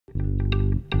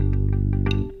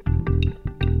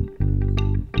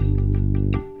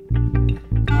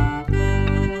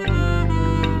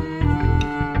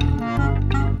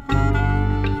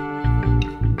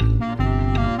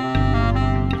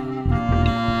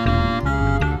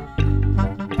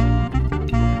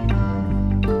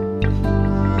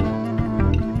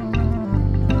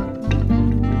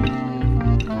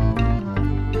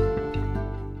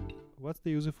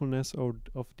usefulness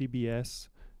of DBS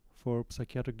for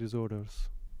psychiatric disorders?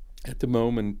 At the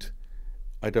moment,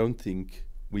 I don't think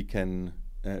we can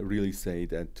really say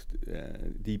that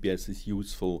DBS is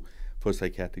useful for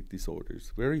psychiatric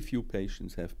disorders. Very few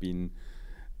patients have been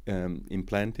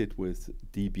implanted with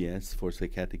DBS for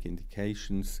psychiatric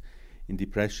indications. In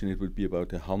depression, it would be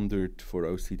about 100. For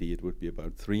OCD, it would be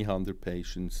about 300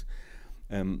 patients.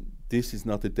 This is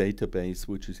not a database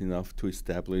which is enough to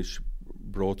establish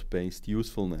broad-based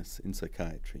usefulness in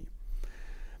psychiatry.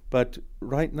 But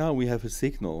right now we have a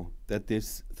signal that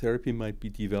this therapy might be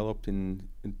developed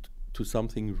into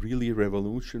something really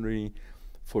revolutionary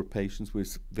for patients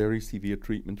with very severe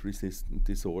treatment-resistant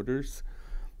disorders,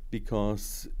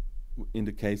 because in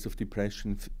the case of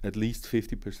depression, at least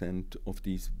 50% of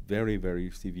these very,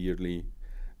 very severely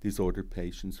disordered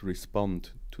patients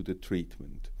respond to the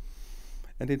treatment.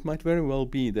 And it might very well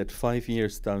be that 5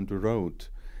 years down the road,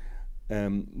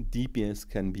 DBS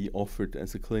can be offered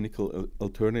as a clinical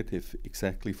alternative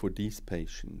exactly for these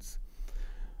patients.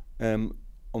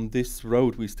 On this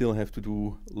road, we still have to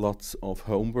do lots of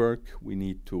homework. We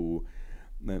need to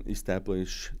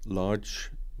establish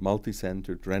large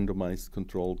multi-centered randomized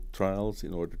controlled trials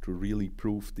in order to really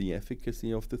prove the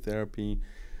efficacy of the therapy.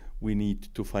 We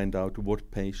need to find out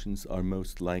what patients are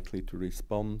most likely to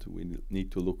respond. We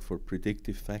need to look for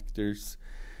predictive factors.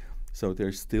 So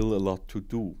there's still a lot to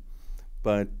do.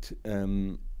 But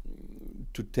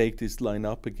to take this line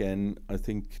up again, I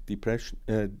think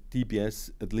DBS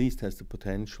at least has the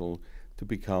potential to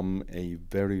become a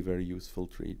very, very useful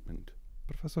treatment.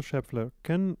 Professor Schlaepfer,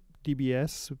 can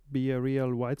DBS be a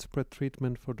real widespread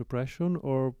treatment for depression,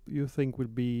 or you think will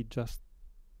be just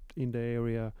in the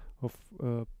area of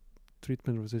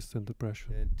treatment-resistant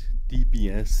depression?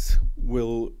 DBS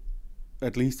will,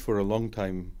 at least for a long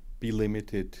time, be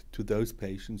limited to those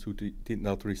patients who did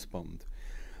not respond.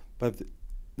 But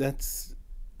that's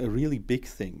a really big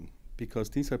thing,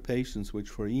 because these are patients which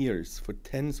for years, for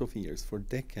tens of years, for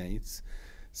decades,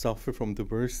 suffer from the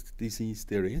worst disease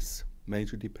there is,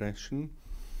 major depression,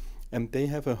 and they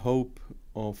have a hope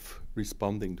of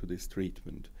responding to this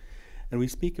treatment. And we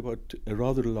speak about a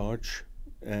rather large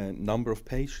number of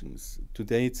patients.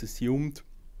 Today it's assumed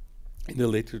in the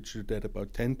literature that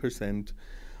about 10%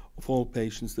 of all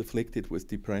patients afflicted with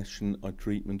depression are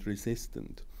treatment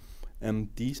resistant. And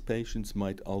these patients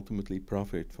might ultimately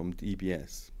profit from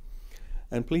DBS.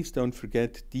 And please don't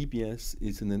forget, DBS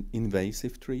is an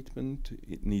invasive treatment.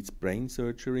 It needs brain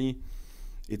surgery.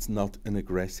 It's not an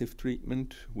aggressive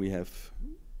treatment. We have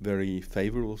very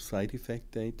favorable side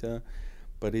effect data,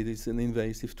 but it is an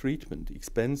invasive treatment,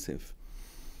 expensive.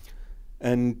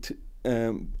 And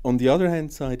on the other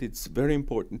hand side, it's very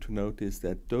important to notice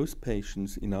that those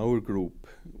patients in our group,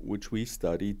 which we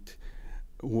studied,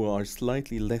 who are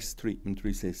slightly less treatment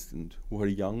resistant, who are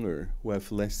younger, who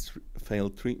have less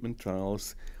failed treatment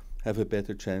trials, have a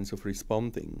better chance of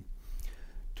responding.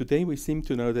 Today we seem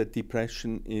to know that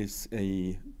depression is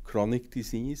a chronic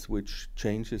disease which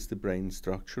changes the brain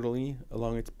structurally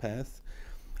along its path,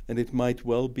 and it might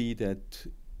well be that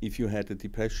if you had a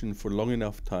depression for long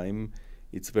enough time,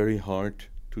 it's very hard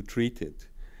to treat it.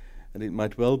 And it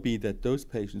might well be that those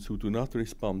patients who do not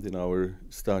respond in our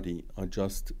study are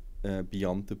just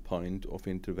beyond the point of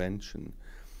intervention.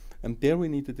 And there we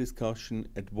need a discussion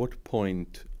at what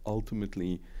point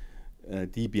ultimately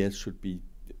DBS should be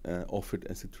offered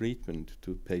as a treatment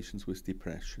to patients with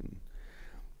depression.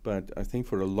 But I think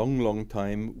for a long, long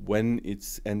time, when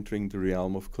it's entering the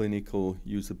realm of clinical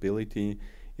usability,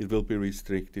 it will be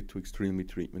restricted to extremely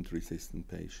treatment-resistant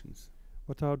patients.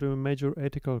 What are the major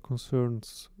ethical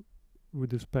concerns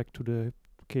with respect to the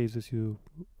cases you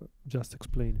just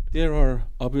explained? There are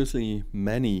obviously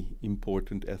many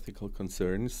important ethical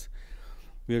concerns.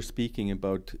 We are speaking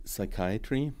about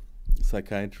psychiatry.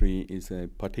 Psychiatry is a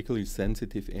particularly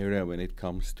sensitive area when it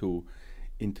comes to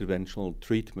interventional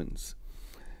treatments.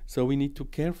 So we need to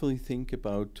carefully think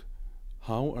about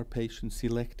how are patients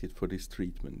selected for this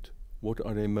treatment? What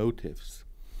are their motives?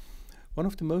 One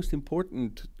of the most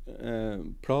important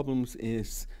problems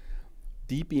is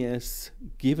DBS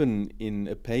given in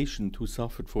a patient who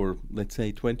suffered for, let's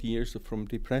say, 20 years from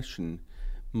depression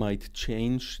might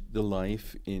change the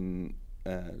life in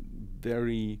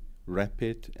very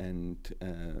rapid and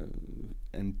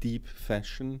deep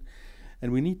fashion.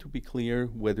 And we need to be clear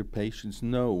whether patients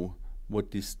know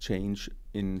what this change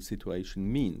in situation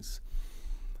means.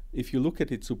 If you look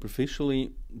at it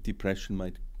superficially, depression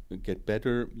might get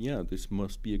better. Yeah, this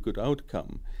must be a good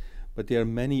outcome. But there are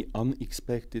many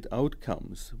unexpected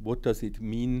outcomes. What does it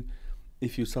mean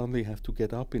if you suddenly have to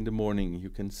get up in the morning? You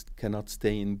cannot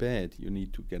stay in bed. You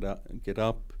need to get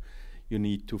up. you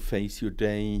need to face your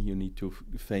day, you need to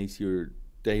face your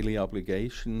daily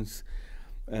obligations.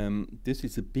 This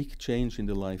is a big change in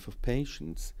the life of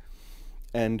patients,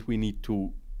 and we need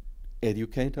to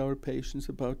educate our patients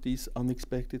about these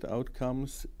unexpected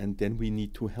outcomes, and then we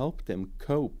need to help them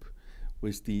cope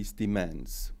with these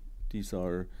demands. These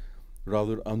are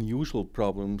rather unusual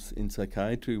problems in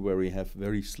psychiatry, where we have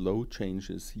very slow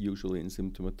changes, usually in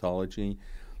symptomatology.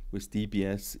 With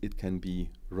DBS, it can be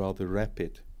rather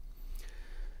rapid.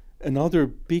 Another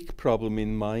big problem,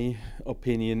 in my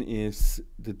opinion, is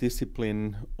the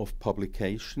discipline of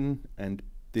publication, and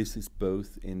this is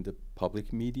both in the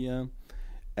public media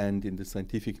and in the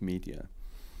scientific media.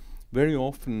 Very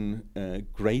often,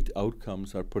 great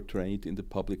outcomes are portrayed in the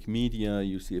public media.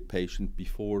 You see a patient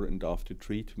before and after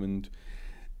treatment,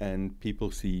 and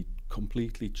people see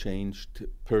completely changed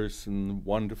person,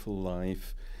 wonderful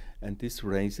life, and this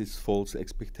raises false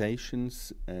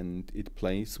expectations, and it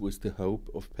plays with the hope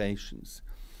of patients.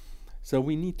 So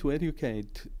we need to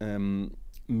educate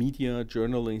media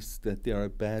journalists that there are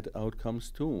bad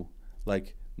outcomes too,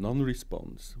 like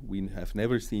non-response. We have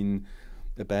never seen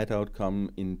a bad outcome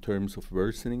in terms of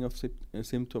worsening of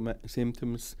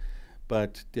symptoms,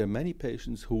 but there are many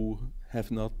patients who have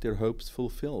not their hopes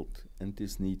fulfilled, and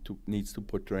this needs to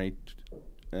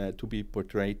be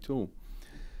portrayed too.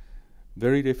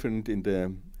 Very different in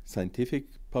the scientific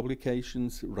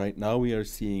publications. Right now we are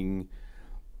seeing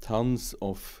tons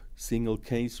of single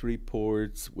case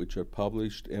reports which are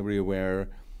published everywhere,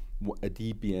 a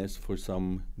DBS for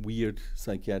some weird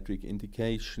psychiatric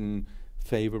indication,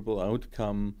 favorable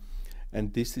outcome,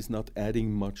 and this is not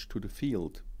adding much to the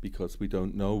field because we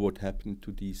don't know what happened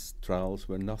to these trials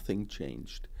where nothing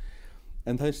changed.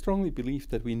 And I strongly believe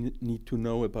that we need to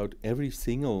know about every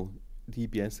single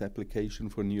DBS application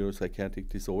for neuropsychiatric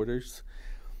disorders,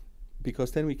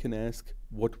 because then we can ask,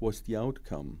 what was the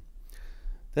outcome?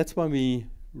 That's why we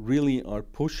really are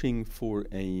pushing for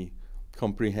a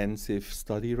comprehensive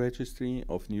study registry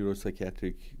of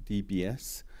neuropsychiatric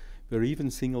DBS, where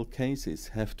even single cases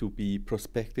have to be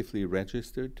prospectively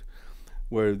registered,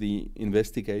 where the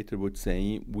investigator would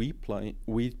say, we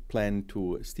plan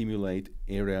to stimulate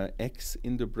area X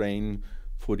in the brain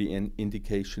for the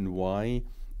indication Y,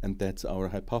 and that's our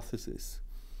hypothesis.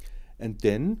 And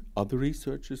then other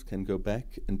researchers can go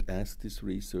back and ask this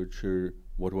researcher,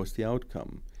 what was the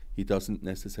outcome? He doesn't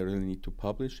necessarily need to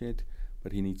publish it,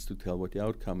 but he needs to tell what the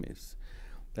outcome is.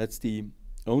 That's the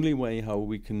only way how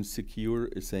we can secure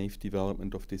a safe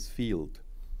development of this field.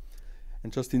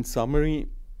 And just in summary,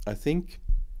 I think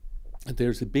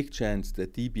there's a big chance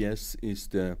that DBS is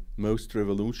the most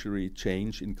revolutionary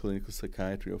change in clinical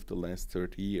psychiatry of the last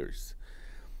 30 years.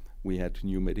 We had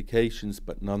new medications,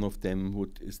 but none of them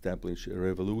would establish a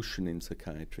revolution in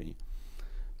psychiatry.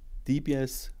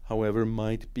 DBS, however,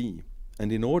 might be.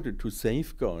 And in order to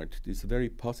safeguard this very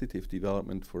positive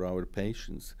development for our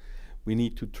patients, we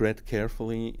need to tread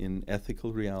carefully in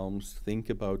ethical realms, think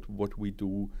about what we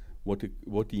do,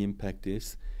 what the impact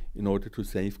is, in order to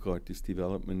safeguard this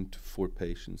development for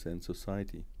patients and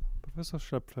society. Professor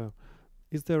Schlaepfer,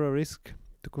 is there a risk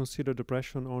to consider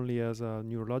depression only as a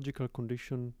neurological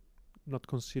condition, not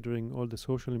considering all the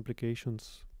social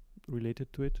implications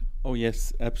related to it? Oh,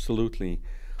 yes, absolutely.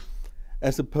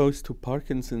 As opposed to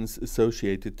Parkinson's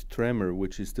associated tremor,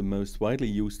 which is the most widely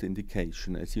used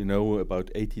indication. As you know, about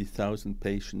 80,000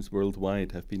 patients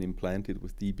worldwide have been implanted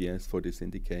with DBS for this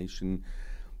indication.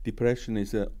 Depression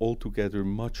is an altogether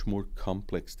much more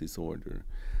complex disorder,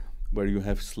 where you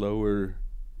have slower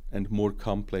and more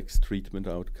complex treatment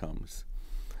outcomes.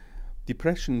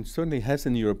 Depression certainly has a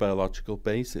neurobiological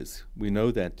basis. We know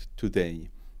that today,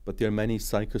 but there are many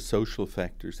psychosocial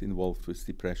factors involved with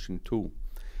depression too.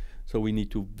 So we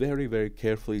need to very, very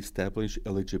carefully establish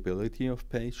eligibility of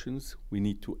patients. We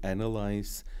need to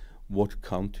analyze what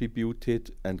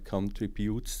contributed and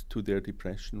contributes to their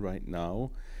depression right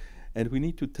now. And we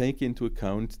need to take into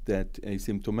account that a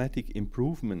symptomatic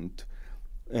improvement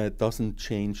doesn't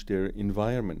change their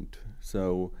environment.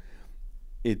 So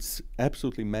it's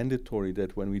absolutely mandatory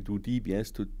that when we do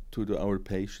DBS to our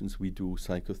patients, we do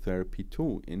psychotherapy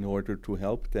too, in order to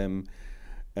help them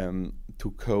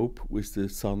to cope with the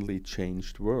suddenly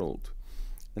changed world.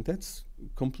 And that's a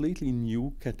completely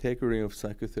new category of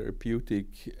psychotherapeutic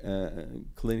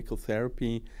clinical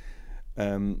therapy,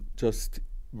 just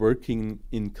working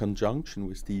in conjunction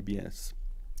with DBS.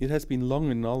 It has been long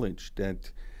acknowledged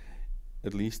that,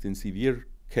 at least in severe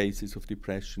cases of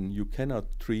depression, you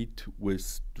cannot treat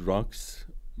with drugs,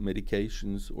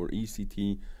 medications, or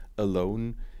ECT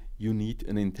alone. You need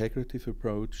an integrative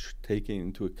approach taking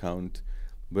into account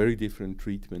very different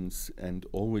treatments, and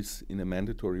always in a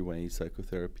mandatory way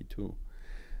psychotherapy too.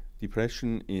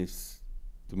 Depression is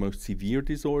the most severe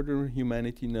disorder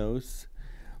humanity knows,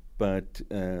 but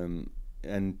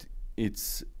and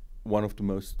it's one of the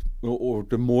most or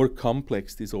the more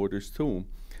complex disorders too,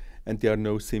 and there are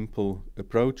no simple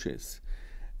approaches.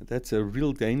 That's a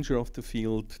real danger of the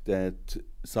field, that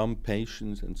some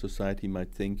patients and society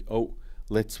might think, oh,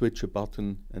 let's switch a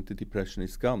button and the depression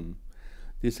is gone.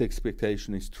 This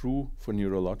expectation is true for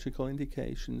neurological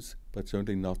indications, but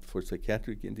certainly not for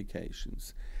psychiatric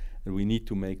indications. And we need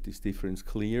to make this difference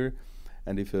clear.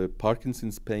 And if a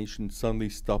Parkinson's patient suddenly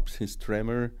stops his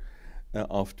tremor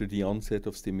after the onset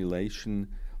of stimulation,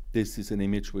 this is an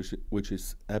image which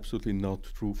is absolutely not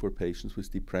true for patients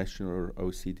with depression or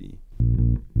OCD.